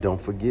Don't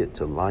forget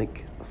to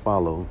like,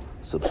 follow,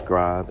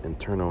 subscribe, and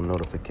turn on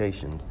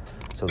notifications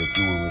so that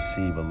you will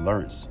receive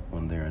alerts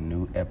when there are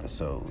new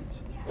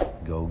episodes.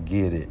 Go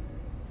get it.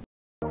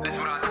 That's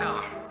what I tell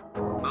 'em.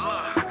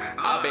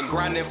 I've been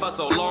grinding for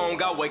so long,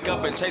 I wake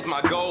up and chase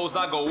my goals.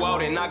 I go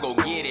out and I go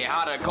get it.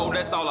 How to code,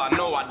 that's all I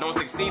know. I don't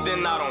succeed,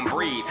 then I don't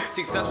breathe.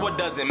 Success, what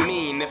does it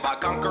mean? If I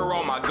conquer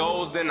all my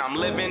goals, then I'm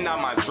living out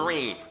my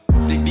dream.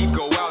 Dig deep,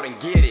 go out and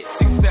get it.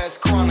 Success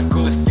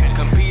Chronicles.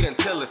 Compete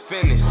until it's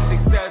finished.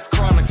 Success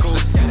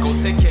Chronicles. Go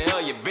take care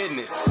of your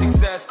business.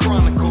 Success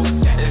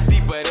Chronicles. It's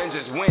deeper than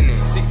just winning.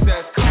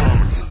 Success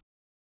Chronicles.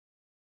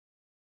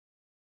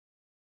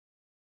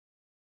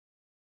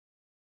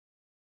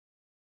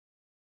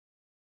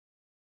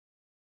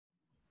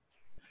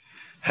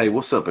 Hey,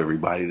 what's up,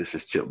 everybody? This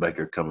is Chip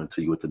Baker coming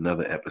to you with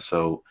another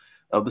episode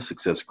of the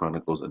Success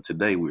Chronicles. And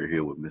today we're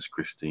here with Miss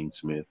Christine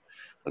Smith,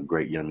 a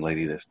great young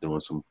lady that's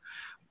doing some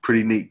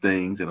pretty neat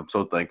things. And I'm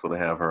so thankful to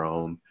have her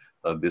on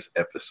this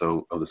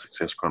episode of the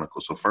Success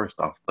Chronicles. So first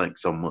off,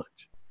 thanks so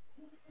much.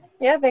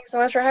 Yeah, thanks so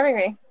much for having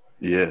me.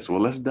 Yes,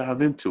 well, let's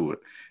dive into it.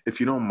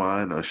 If you don't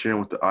mind sharing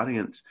with the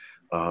audience,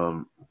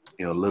 a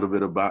little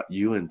bit about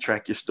you and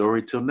track your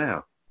story till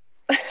now.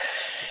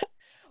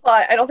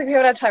 Well, I don't think we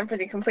have enough time for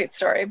the complete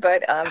story,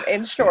 but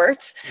in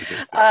short,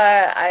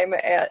 I'm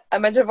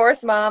a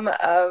divorced mom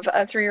of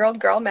a 3-year-old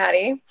girl,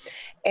 Maddie,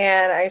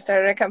 and I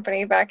started a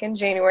company back in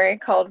January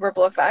called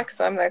Ripple Effects.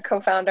 So I'm the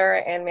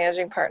co-founder and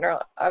managing partner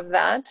of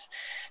that.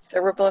 So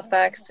Ripple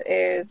Effects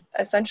is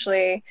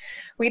essentially,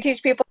 we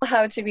teach people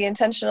how to be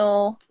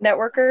intentional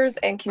networkers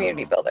and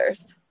community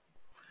builders.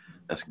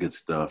 That's good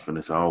stuff, and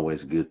it's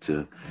always good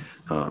to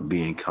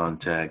be in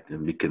contact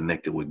and be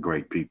connected with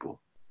great people.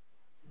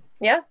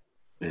 Yeah.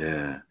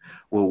 Yeah.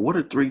 Well, what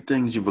are 3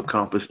 things you've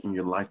accomplished in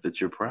your life that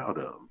you're proud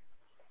of?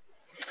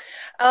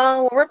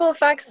 Well, Ripple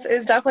Effects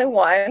is definitely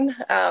one,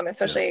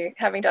 especially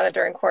having done it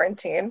during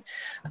quarantine.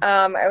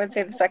 I would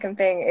say the second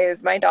thing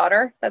is my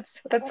daughter.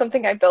 That's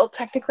something I built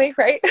technically,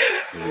 right?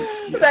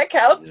 Yeah. That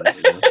counts.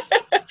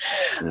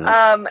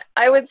 Yeah.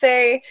 I would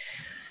say,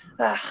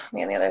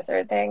 the other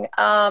third thing,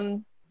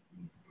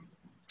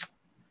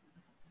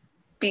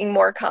 being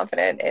more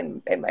confident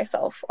in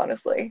myself,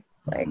 honestly.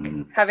 Like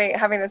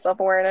having the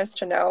self-awareness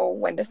to know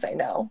when to say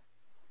no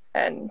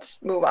and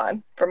move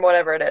on from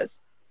whatever it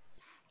is.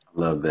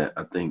 Love that.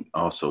 I think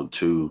also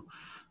too,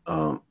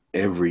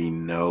 every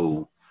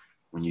no,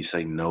 when you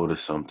say no to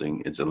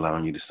something, it's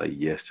allowing you to say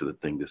yes to the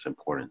thing that's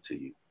important to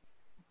you.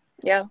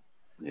 Yeah.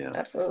 Yeah.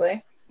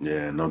 Absolutely.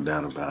 Yeah, no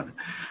doubt about it.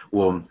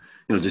 Well,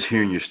 just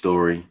hearing your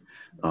story,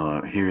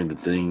 hearing the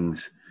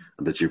things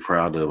that you're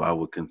proud of, I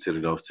would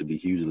consider those to be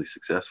hugely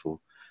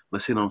successful.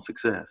 Let's hit on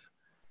success.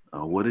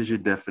 What is your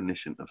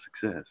definition of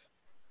success?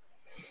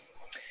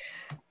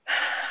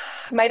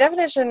 My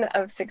definition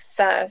of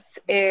success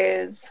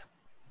is,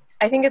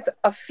 I think it's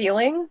a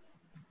feeling,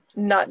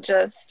 not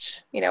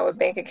just, a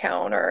bank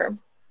account or,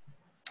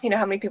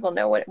 how many people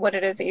know what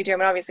it is that you do. I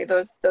mean, obviously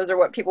those are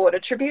what people would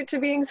attribute to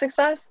being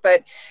success,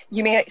 but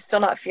you may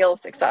still not feel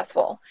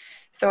successful.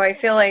 So I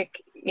feel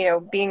like,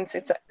 being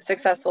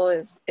successful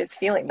is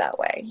feeling that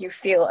way. You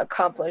feel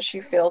accomplished,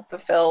 you feel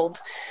fulfilled.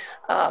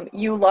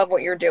 You love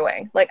what you're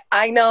doing. Like,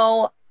 I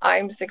know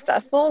I'm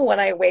successful when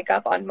I wake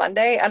up on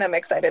Monday and I'm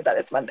excited that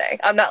it's Monday.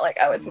 I'm not like,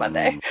 oh, it's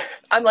Monday.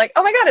 I'm like,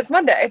 oh my God, it's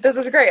Monday. This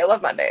is great. I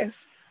love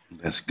Mondays.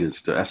 That's good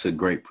stuff. That's a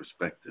great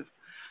perspective.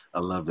 I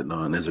love it.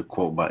 And there's a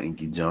quote by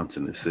Inky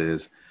Johnson that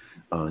says,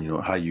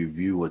 how you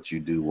view what you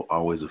do will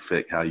always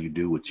affect how you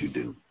do what you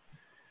do.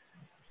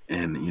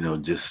 And,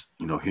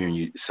 hearing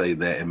you say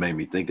that, it made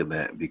me think of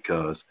that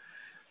because,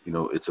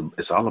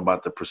 it's all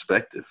about the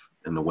perspective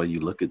and the way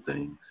you look at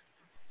things.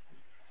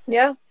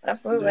 Yeah,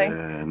 absolutely.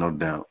 Yeah, no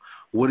doubt.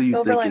 What do you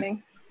Silver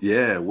think?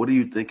 lining. What do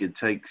you think it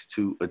takes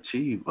to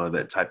achieve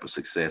that type of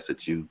success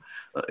that you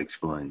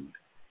explained?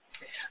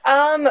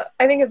 I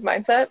think it's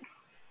mindset.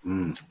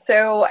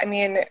 So, I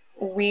mean,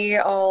 we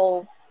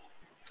all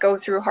go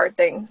through hard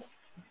things,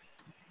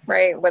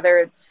 right? Whether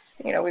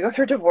it's, we go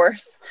through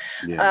divorce,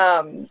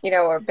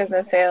 or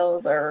business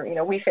fails, or,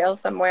 we fail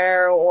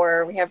somewhere,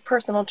 or we have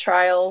personal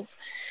trials.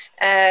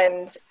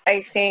 And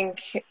I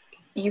think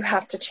you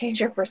have to change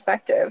your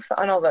perspective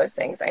on all those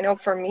things. I know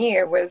for me,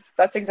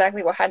 that's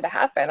exactly what had to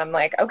happen. I'm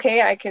like,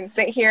 okay, I can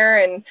sit here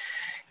and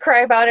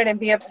cry about it and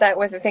be upset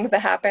with the things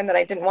that happened that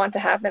I didn't want to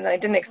happen, that I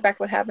didn't expect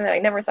would happen, that I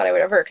never thought I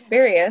would ever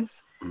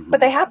experience,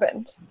 but they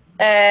happened.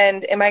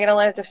 And am I going to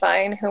let it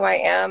define who I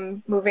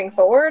am moving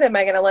forward? Am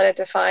I going to let it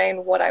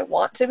define what I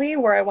want to be,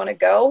 where I want to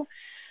go,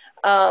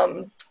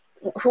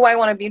 who I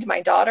want to be to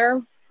my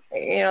daughter?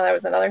 That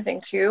was another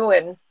thing too.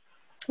 And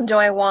do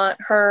I want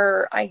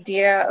her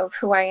idea of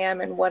who I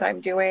am and what I'm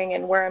doing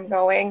and where I'm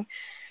going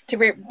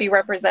to be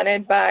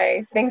represented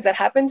by things that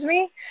happened to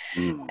me?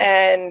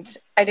 And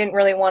I didn't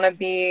really want to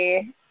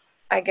be,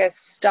 I guess,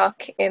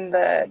 stuck in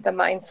the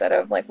mindset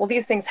of like, well,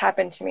 these things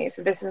happened to me,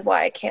 so this is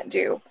why I can't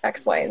do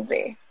X, Y, and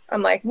Z.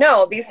 I'm like,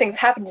 no, these things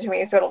happened to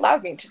me, so it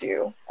allowed me to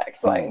do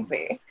X, Y, and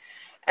Z.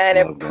 And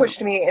it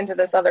pushed me into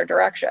this other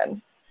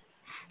direction.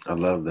 I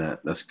love that.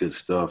 That's good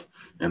stuff.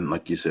 And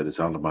like you said, it's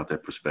all about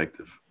that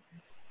perspective.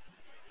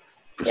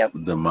 Yep.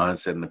 The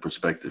mindset and the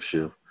perspective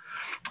shift.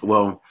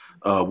 Well,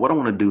 what I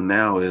want to do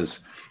now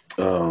is,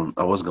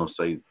 I was going to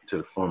say to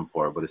the fun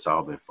part, but it's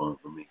all been fun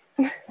for me.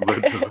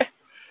 But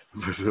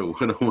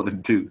what I want to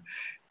do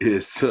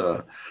is,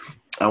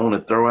 I want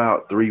to throw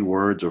out 3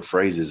 words or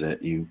phrases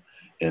at you.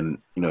 And,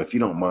 if you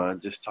don't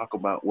mind, just talk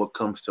about what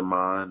comes to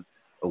mind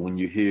when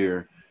you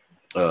hear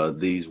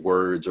these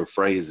words or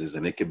phrases.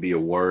 And it could be a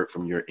word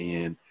from your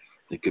end.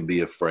 It could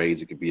be a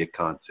phrase. It could be a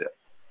concept.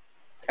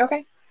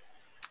 Okay.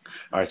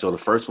 All right. So the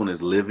first one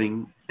is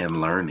living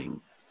and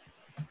learning.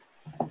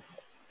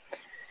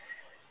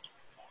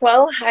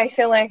 Well, I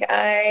feel like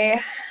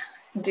I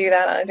do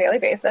that on a daily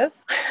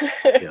basis.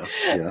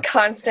 Yeah.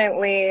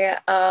 Constantly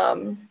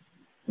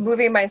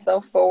moving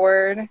myself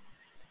forward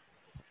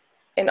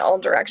in all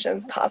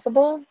directions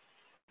possible.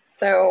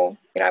 So,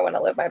 I want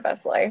to live my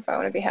best life. I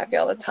want to be happy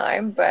all the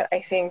time. But I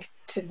think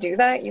to do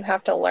that, you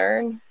have to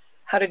learn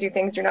how to do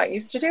things you're not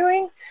used to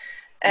doing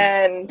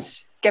and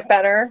get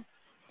better.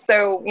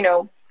 So,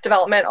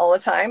 development all the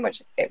time,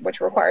 which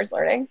requires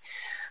learning.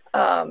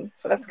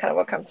 So that's kind of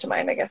what comes to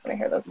mind, I guess, when I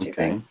hear those two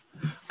things.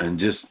 And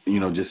just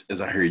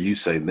as I hear you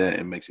say that,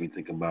 it makes me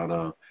think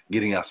about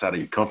getting outside of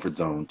your comfort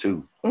zone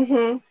too.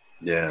 Mm-hmm.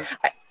 Yeah.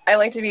 I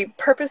like to be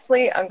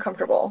purposely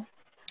uncomfortable.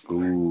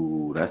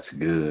 Ooh, that's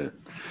good.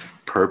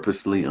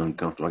 Purposely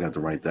uncomfortable. I got to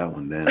write that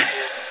one down.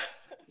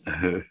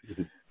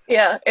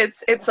 Yeah,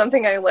 it's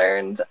something I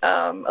learned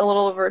a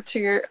little over 2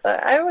 years.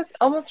 I was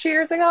almost 2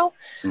 years ago,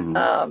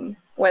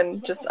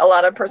 when just a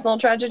lot of personal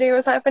tragedy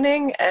was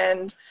happening,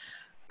 and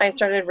I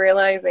started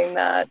realizing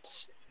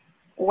that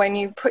when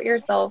you put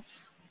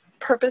yourself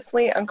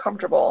purposely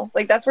uncomfortable,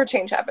 like that's where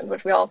change happens,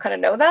 which we all kind of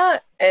know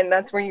that, and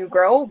that's where you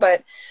grow.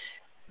 But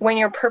when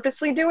you're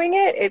purposely doing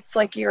it, it's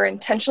like you're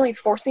intentionally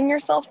forcing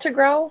yourself to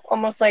grow,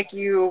 almost like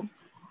you,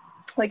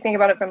 like think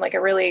about it from like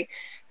a really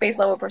base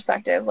level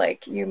perspective.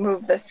 Like you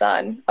move the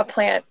sun, a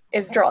plant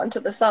is drawn to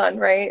the sun,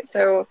 right?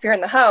 So if you're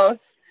in the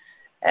house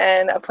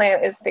and a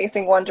plant is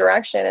facing one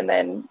direction and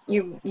then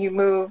you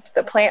move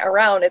the plant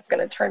around, it's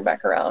going to turn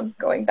back around,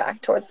 going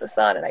back towards the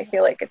sun. And I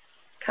feel like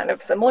it's kind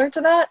of similar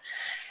to that.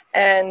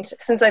 And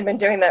since I've been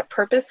doing that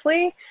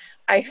purposely,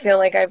 I feel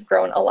like I've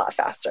grown a lot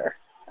faster.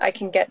 I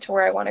can get to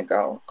where I want to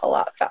go a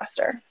lot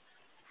faster.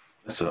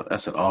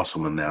 That's an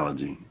awesome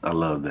analogy. I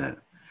love that.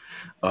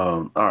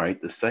 All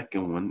right. The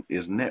second one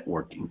is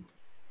networking.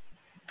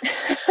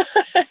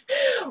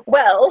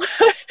 Well,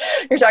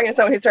 you're talking to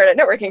someone who started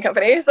a networking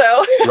company,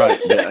 so. Right.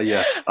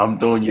 Yeah. I'm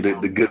throwing you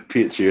the good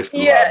pitch here.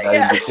 Yeah.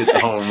 You just hit the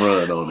home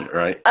run on it,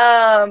 right?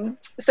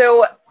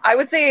 So I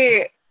would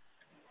say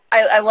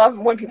I love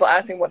when people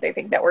ask me what they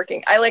think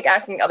networking. I like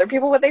asking other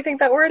people what they think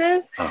that word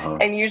is.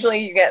 And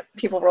usually you get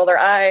people roll their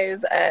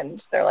eyes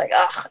and they're like,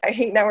 "Ugh, I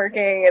hate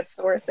networking. It's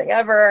the worst thing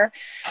ever."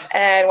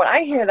 And when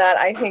I hear that,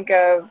 I think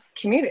of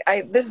community.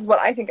 This is what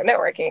I think of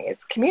networking.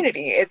 It's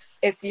community. It's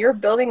you're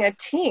building a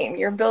team.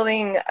 You're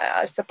building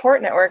a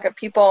support network of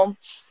people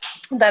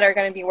that are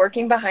going to be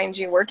working behind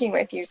you, working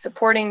with you,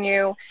 supporting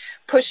you,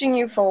 pushing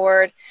you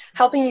forward,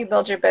 helping you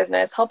build your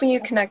business, helping you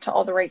connect to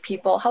all the right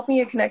people, helping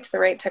you connect to the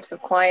right types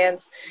of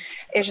clients.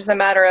 It's just a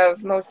matter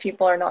of most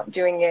people are not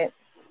doing it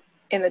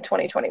in the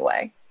 2020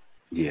 way.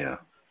 Yeah.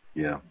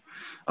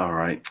 All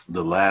right.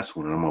 The last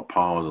one, and I'm going to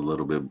pause a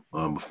little bit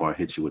before I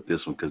hit you with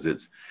this one, because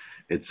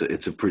it's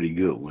a pretty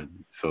good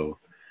one. So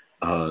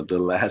the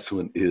last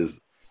one is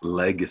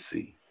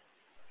legacy.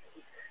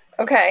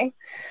 Okay.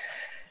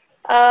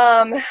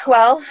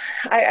 Well,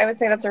 I would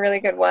say that's a really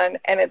good one.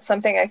 And it's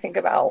something I think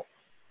about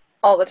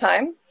all the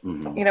time.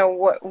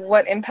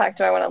 What impact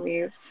do I want to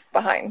leave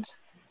behind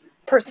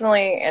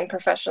personally and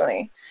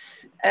professionally?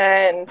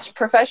 And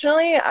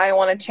professionally, I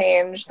want to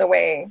change the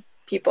way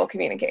people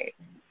communicate.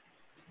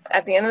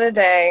 At the end of the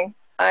day,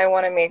 I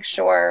want to make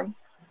sure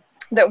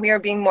that we are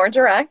being more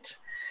direct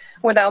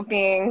without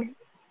being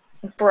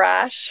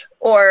brash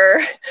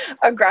or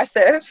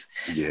aggressive.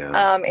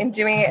 Yeah. And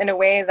doing it in a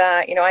way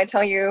that, I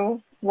tell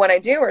you what I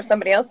do or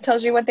somebody else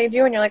tells you what they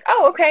do and you're like,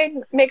 oh, okay,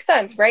 makes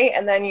sense, right?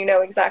 And then you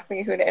know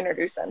exactly who to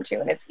introduce them to,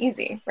 and it's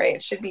easy,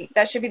 right?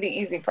 That should be the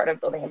easy part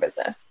of building a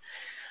business.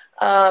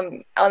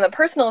 On the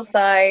personal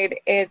side,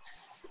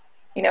 it's,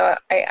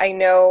 I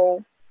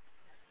know,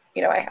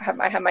 I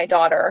have my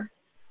daughter,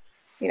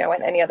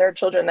 and any other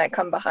children that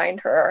come behind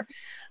her.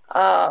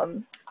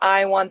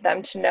 I want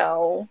them to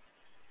know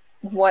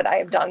what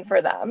I've done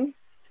for them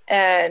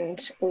and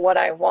what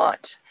I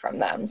want from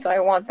them. So I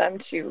want them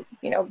to,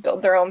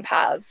 build their own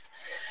paths.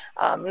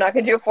 I'm not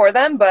going to do it for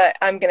them, but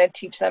I'm going to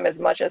teach them as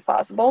much as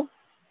possible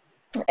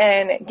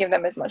and give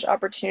them as much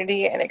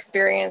opportunity and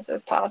experience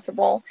as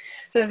possible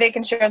so that they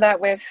can share that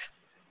with,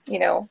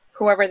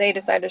 whoever they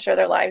decide to share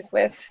their lives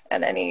with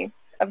and any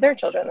of their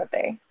children that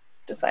they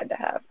decide to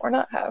have or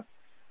not have.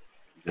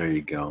 There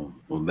you go.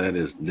 Well, that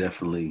is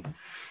definitely,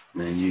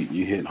 man,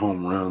 you hit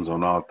home runs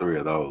on all 3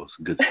 of those.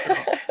 Good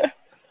stuff.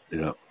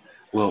 Yeah.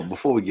 Well,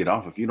 before we get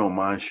off, if you don't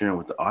mind sharing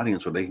with the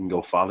audience where they can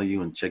go follow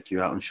you and check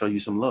you out and show you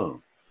some love.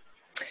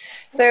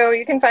 So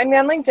you can find me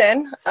on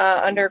LinkedIn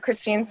under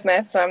Christine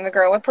Smith. So I'm the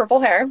girl with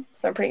purple hair.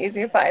 So I'm pretty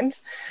easy to find.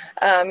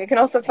 You can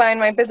also find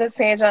my business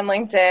page on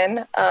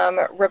LinkedIn.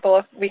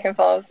 You can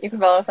follow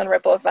us on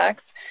Ripple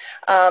Effects.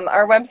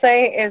 Our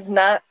website is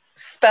not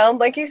spelled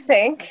like you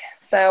think.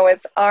 So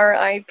it's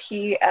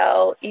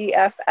riplefx.us.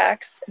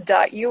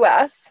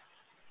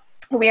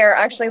 We are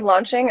actually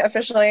launching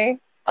officially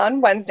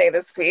on Wednesday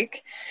this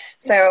week.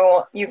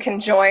 So you can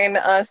join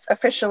us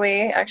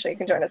officially. Actually, you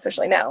can join us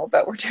officially now,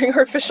 but we're doing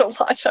our official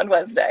launch on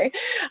Wednesday.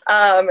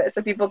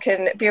 So people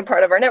can be a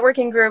part of our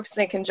networking groups.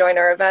 They can join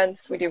our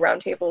events. We do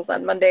roundtables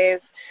on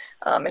Mondays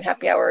and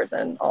happy hours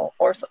and all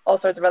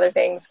sorts of other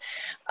things.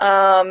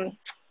 And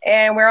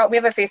we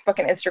have a Facebook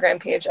and Instagram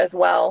page as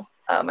well.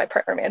 My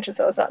partner manages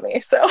those, not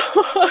me. So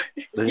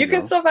you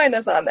can still find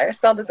us on there,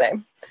 spelled the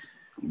same.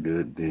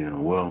 Good deal.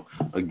 Well,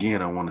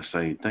 again, I want to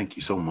say thank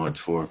you so much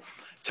for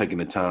taking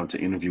the time to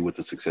interview with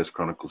the Success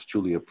Chronicles.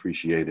 Truly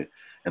appreciate it.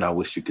 And I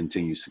wish you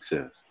continued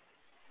success.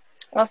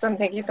 Awesome.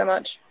 Thank you so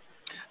much.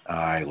 All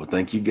right. Well,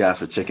 thank you guys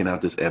for checking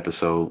out this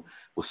episode.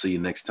 We'll see you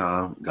next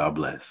time. God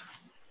bless.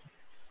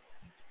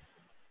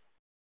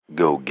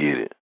 Go get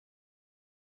it.